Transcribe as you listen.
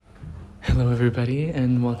Hello, everybody,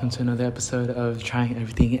 and welcome to another episode of Trying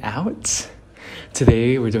Everything Out.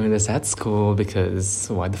 Today, we're doing this at school because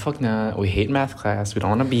why the fuck not? We hate math class. We don't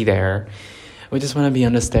want to be there. We just want to be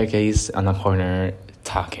on the staircase on the corner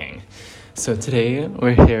talking. So today,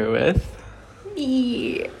 we're here with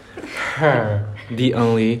Me. her, the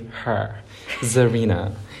only her,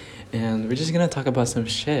 Zarina. And we're just gonna talk about some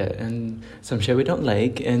shit we don't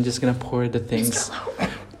like, and just gonna pour the things.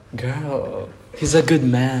 Girl, he's a good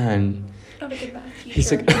man. Not a good math teacher.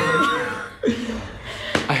 He's a.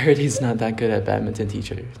 I heard he's not that good at badminton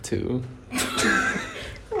teacher too.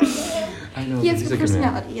 I know. He has he's good a good man.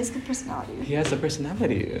 personality. He has good personality. He has a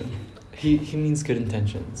personality. He means good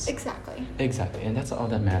intentions. Exactly. Exactly, and that's all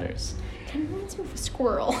that matters. Kind of reminds me of a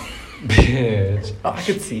squirrel. Bitch. Oh, I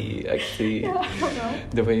could see. Yeah, I don't know.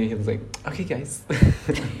 The way he was like, okay, guys.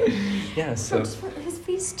 Yeah, so. Just his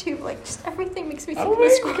face too, like just everything makes me think Oh of a my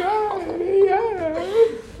squirrel. god, yeah.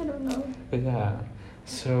 I don't know. But yeah,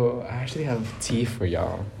 so I actually have tea for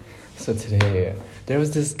y'all. So today, there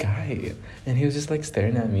was this guy, and he was just like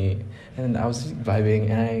staring at me, and I was vibing,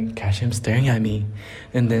 and I catch him staring at me,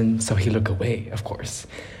 and then so he looked away, of course.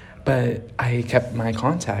 But I kept my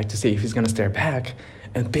contact to see if he's gonna stare back,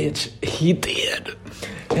 and bitch, he did.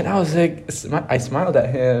 And I was like, I smiled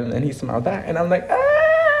at him, and he smiled back, and I'm like,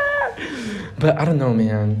 ah! But I don't know,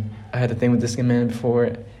 man. I had a thing with this man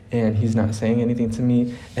before, and he's not saying anything to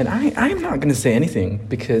me. And I'm not gonna say anything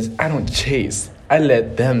because I don't chase. I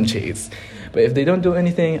let them chase. But if they don't do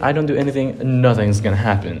anything, I don't do anything, nothing's gonna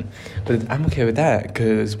happen. But I'm okay with that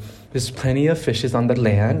because there's plenty of fishes on the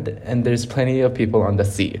land and there's plenty of people on the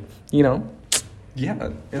sea. You know? Yeah.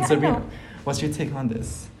 And Yeah, Sabrina, what's your take on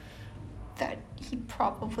this? That he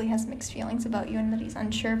probably has mixed feelings about you and that he's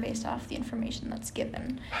unsure based off the information that's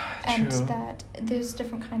given. And True. that there's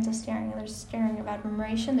different kinds of staring. There's staring of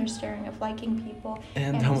admiration, there's staring of liking people.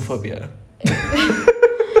 And homophobia.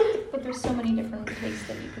 But there's so many different takes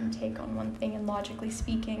that you can take on one thing, and logically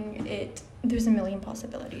speaking, there's a million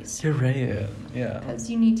possibilities. You're right. Yeah. Because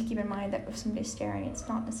you need to keep in mind that if somebody's staring, it's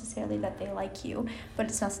not necessarily that they like you, but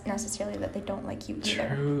it's not necessarily that they don't like you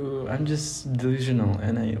either. True. I'm just delusional,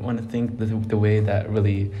 and I want to think the way that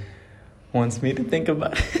really wants me to think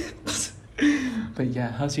about it. But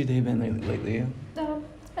yeah, how's your day been lately?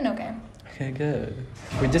 It's been okay. Okay, good.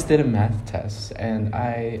 We just did a math test, and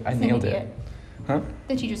I nailed it. Huh?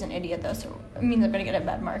 The teacher's an idiot, though, so it means I'm going to get a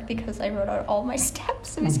bad mark because I wrote out all my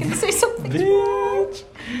steps, and he's going to say something wrong. Bitch.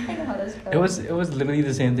 I know how this goes. It was literally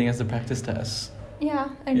the same thing as the practice test. Yeah,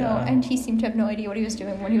 I know. Yeah. And he seemed to have no idea what he was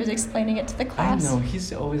doing when he was explaining it to the I class. know,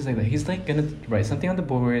 he's always like that. He's like gonna write something on the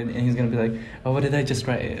board, and he's gonna be like, oh, what did I just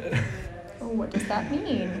write? Oh, what does that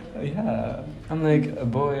mean? Yeah. I'm like,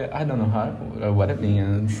 boy, I don't know what it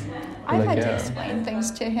means. But I've like, had to yeah. explain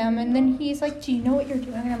things to him, and then he's like, do you know what you're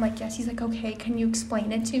doing? And I'm like, yes. He's like, okay, can you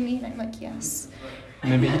explain it to me? And I'm like, yes.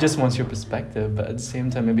 Maybe he just wants your perspective, but at the same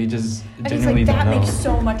time, maybe he just And he's genuinely like, don't that know. makes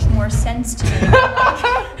so much more sense to me. And I'm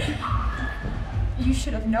like, you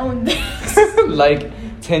should have known this. Like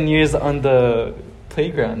 10 years on the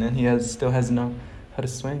playground, and he still has know how to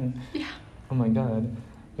swing. Yeah. Oh my god.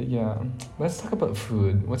 But yeah, let's talk about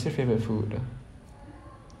food. What's your favorite food?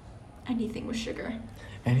 Anything with sugar.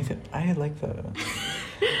 Anything? I like that.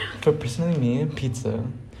 For personally me, pizza.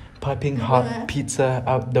 Piping hot What? pizza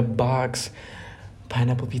out the box.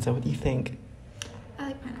 Pineapple pizza, what do you think? I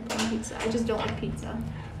like pineapple on pizza. I just don't like pizza.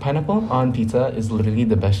 Pineapple on pizza is literally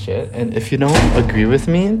the best shit. And if you don't agree with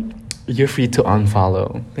me, you're free to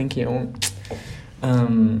unfollow. Thank you.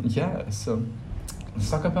 Yeah, so let's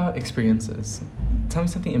talk about experiences. Tell me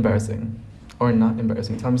something embarrassing. Or not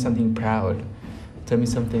embarrassing. Tell me something proud. Tell me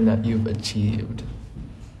something that you've achieved.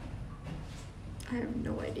 I have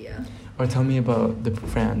no idea. Or tell me about the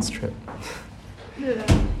France trip.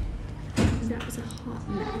 That was a hot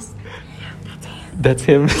mess. That's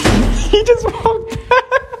him. He just walked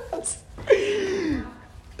past.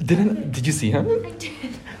 Did you see him? I did.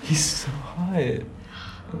 He's so hot.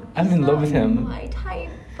 I'm in love with him. My type,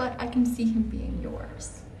 but I can see him being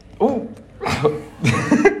yours. Oh.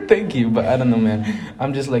 Thank you, but I don't know, man.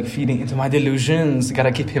 I'm just like feeding into my delusions.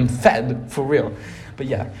 Gotta keep him fed, for real. But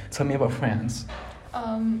yeah, tell me about France.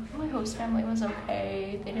 My host family was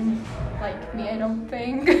okay. They didn't like me, I don't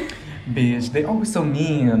think. Bitch, they always so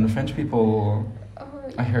mean. French people,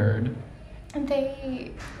 I heard. I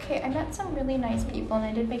met some really nice people and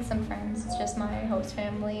I did make some friends. It's just my host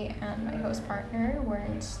family and my host partner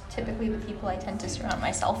weren't typically the people I tend to surround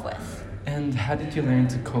myself with. And how did you learn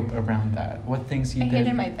to cope around that? What things you I did? hid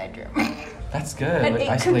in my bedroom. That's good, And like ate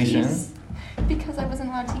isolation. cookies because I wasn't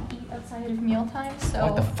allowed to eat outside of mealtime, so...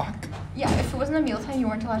 What the fuck? Yeah, if it wasn't a mealtime, you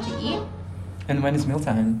weren't allowed to eat. And when is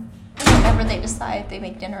mealtime? It was whenever they decide, they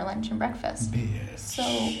make dinner, lunch, and breakfast. Bitch. So,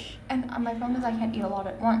 and my problem is I can't eat a lot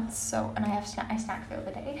at once. So, and I snack throughout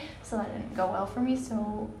the day, so that didn't go well for me.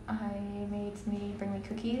 So I made me bring me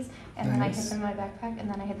cookies, and then I hid them in my backpack, and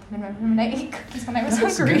then I hid them in my room, and I ate cookies when I was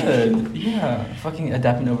That's hungry. good. Yeah, fucking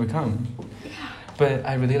adapt and overcome. Yeah. But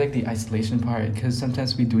I really like the isolation part because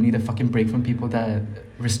sometimes we do need a fucking break from people that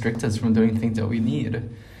restrict us from doing things that we need,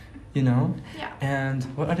 you know? Yeah. And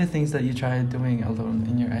what other things that you tried doing alone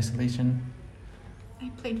in your isolation? I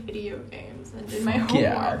played video games and did my Fuck homework.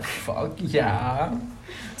 yeah, fuck yeah.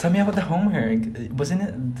 Tell me about the homework. Wasn't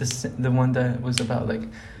it the one that was about like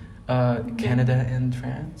Canada and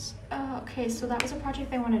France? Okay, so that was a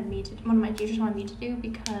project one of my teachers wanted me to do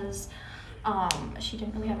because she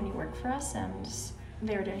didn't really have any work for us, and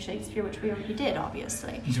they were doing Shakespeare, which we already did,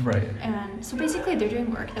 obviously. Right. And so basically they're doing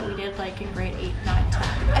work that we did like in grade 8, 9, 10.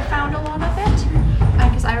 I found a lot of it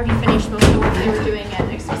because I already finished most of the work they were doing and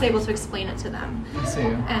I was able to explain it to them. I see.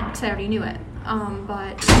 And because I already knew it.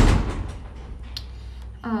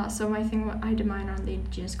 So my thing, I did mine on the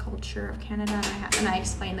indigenous culture of Canada, and I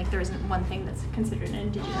explained like there isn't one thing that's considered an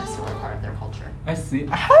indigenous or part of their culture. I see.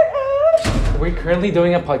 Hi, Ash. We're currently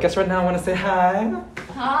doing a podcast right now. I want to say hi.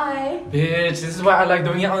 Hi. Bitch, this is why I like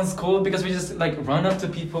doing it on school because we just like run up to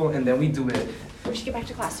people and then we do it. We should get back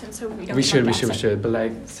to class soon so we don't. We should. But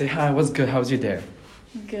like, say hi. What's good? How was your day?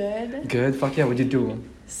 Good. Good. Fuck yeah. What'd you do?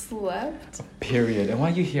 Slept. Period. And why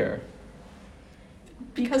are you here?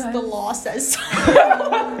 Because the law says so.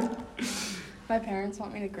 My parents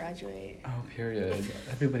want me to graduate. Oh, period.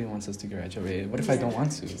 Everybody wants us to graduate. What if I don't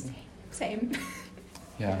want to? Same.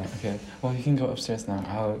 Yeah, okay. Well, you can go upstairs now.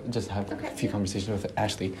 I'll just have Okay, a few yeah. conversations with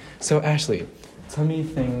Ashley. So, Ashley, tell me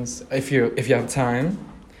things if you have time.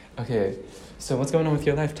 Okay. So, what's going on with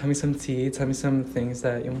your life? Tell me some tea. Tell me some things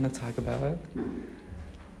that you want to talk about.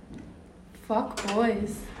 Fuck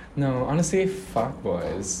boys. No, honestly, fuck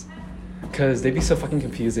boys. Because they be so fucking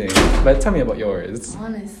confusing. But tell me about yours.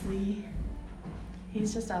 Honestly,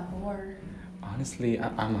 he's just a whore. Honestly,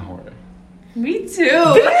 I'm a whore. Me too.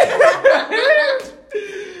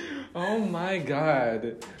 Oh my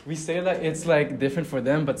god. We say that it's like different for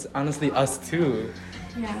them, but it's honestly us too.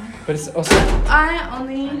 Yeah. But it's also I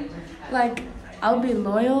only I'll be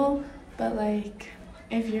loyal, but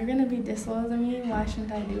if you're gonna be disloyal to me, why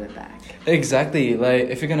shouldn't I do it back? exactly like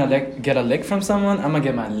if you're gonna get a lick from someone, I'm gonna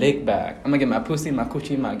get my lick back. I'm gonna get my pussy, my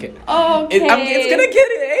coochie, my get. Okay. It's gonna get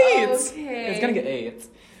 8. Okay. It's gonna get 8.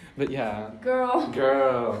 But yeah.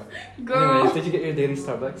 Girl. Anyways, did you get your daily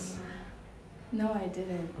Starbucks? No, I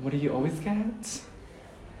didn't. What do you always get?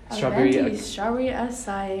 A Strawberry. venti strawberry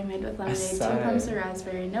acai made with lemonade, 2 Acai. pumps of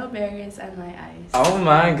raspberry, no berries, and light ice. Oh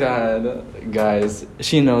my god, guys,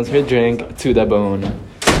 she knows her drink to the bone.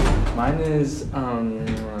 Mine is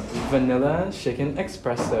vanilla shaken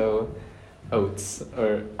espresso oats,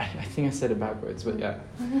 or I think I said it backwards, but yeah.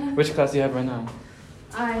 Which class do you have right now?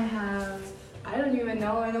 I don't even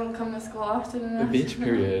know. I don't come to school often The enough. beach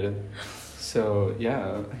period. So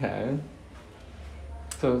yeah, okay.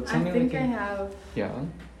 So tell I me think like I have yeah,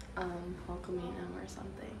 Hulkamina or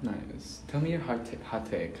something. nice. Tell me your hot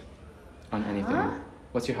take on anything. Huh?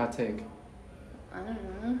 What's your hot take? I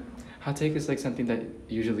don't know. Hot take is like something that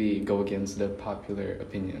usually go against the popular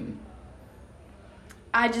opinion.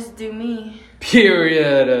 I just do me.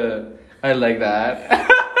 Period. I like that.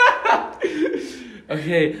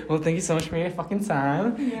 Okay, well, thank you so much for your fucking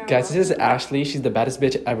time. You're Guys, this is Ashley. She's the baddest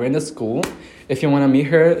bitch ever in the school. If you want to meet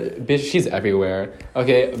her, bitch, she's everywhere.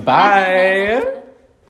 Okay, bye.